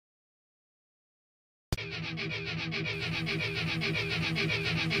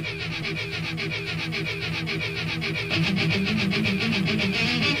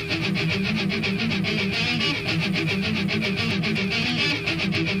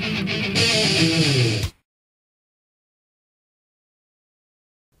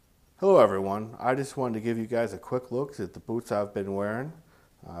Hello everyone, I just wanted to give you guys a quick look at the boots I've been wearing.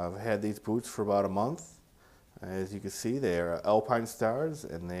 I've had these boots for about a month. As you can see, they are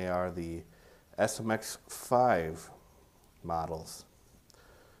Alpinestars and they are the SMX5 models.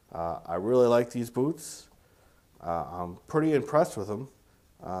 I really like these boots. I'm pretty impressed with them.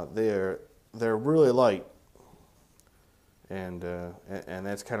 They're really light and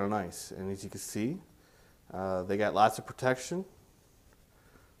that's kind of nice. And as you can see, they got lots of protection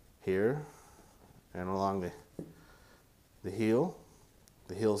here and along the heel.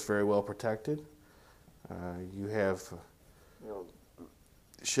 The heel is very well protected. You have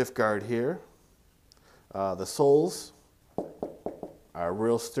shift guard here. The soles are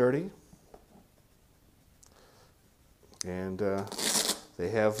real sturdy, and they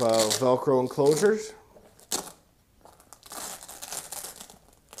have Velcro enclosures.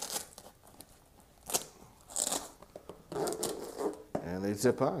 And they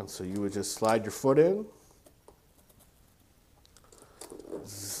zip on, so you would just slide your foot in,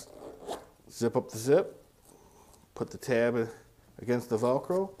 zip up the zip, put the tab against the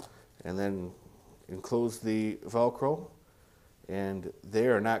Velcro, and then enclose the Velcro, and they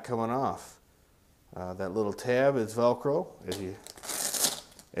are not coming off. That little tab is Velcro,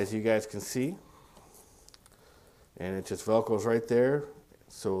 as you guys can see, and it just Velcros right there,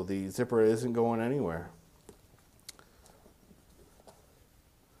 so the zipper isn't going anywhere.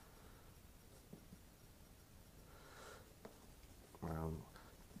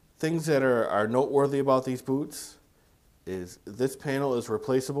 Things that are noteworthy about these boots is this panel is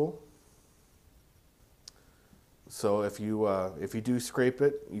replaceable. So if you do scrape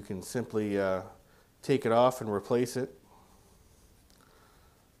it, you can simply take it off and replace it.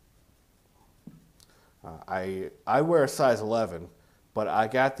 I wear a size 11, but I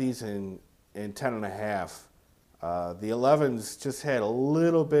got these in 10.5. The 11s just had a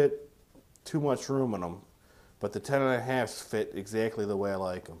little bit too much room in them, but the 10.5s fit exactly the way I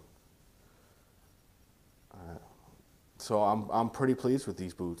like them. So I'm pretty pleased with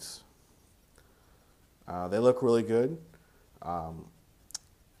these boots. They look really good. When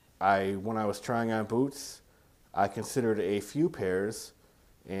I was trying on boots, I considered a few pairs,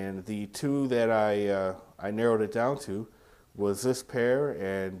 and the two that I narrowed it down to was this pair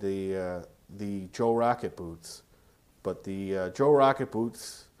and the Joe Rocket boots. But the Joe Rocket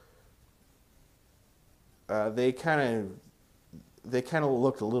boots, they kind of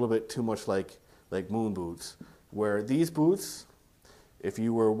looked a little bit too much like moon boots. Where these boots, if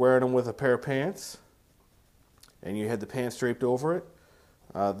you were wearing them with a pair of pants and you had the pants draped over it,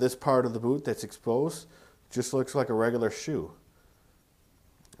 this part of the boot that's exposed just looks like a regular shoe.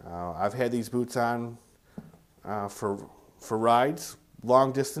 I've had these boots on for rides,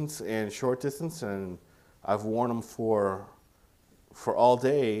 long distance and short distance, and I've worn them for all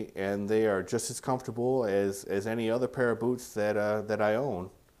day, and they are just as comfortable as any other pair of boots that I own.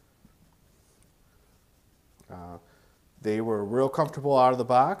 They were real comfortable out of the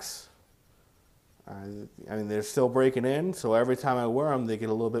box. I mean, they're still breaking in, so every time I wear them, they get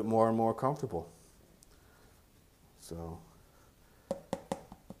a little bit more and more comfortable. So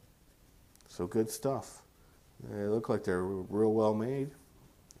good stuff. They look like they're real well made,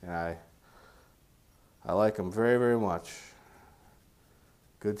 and I like them very, very much.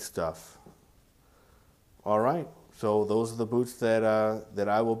 Good stuff. All right, so those are the boots that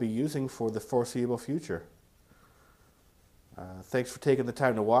I will be using for the foreseeable future. Thanks for taking the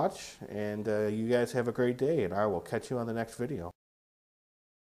time to watch, and you guys have a great day, and I will catch you on the next video.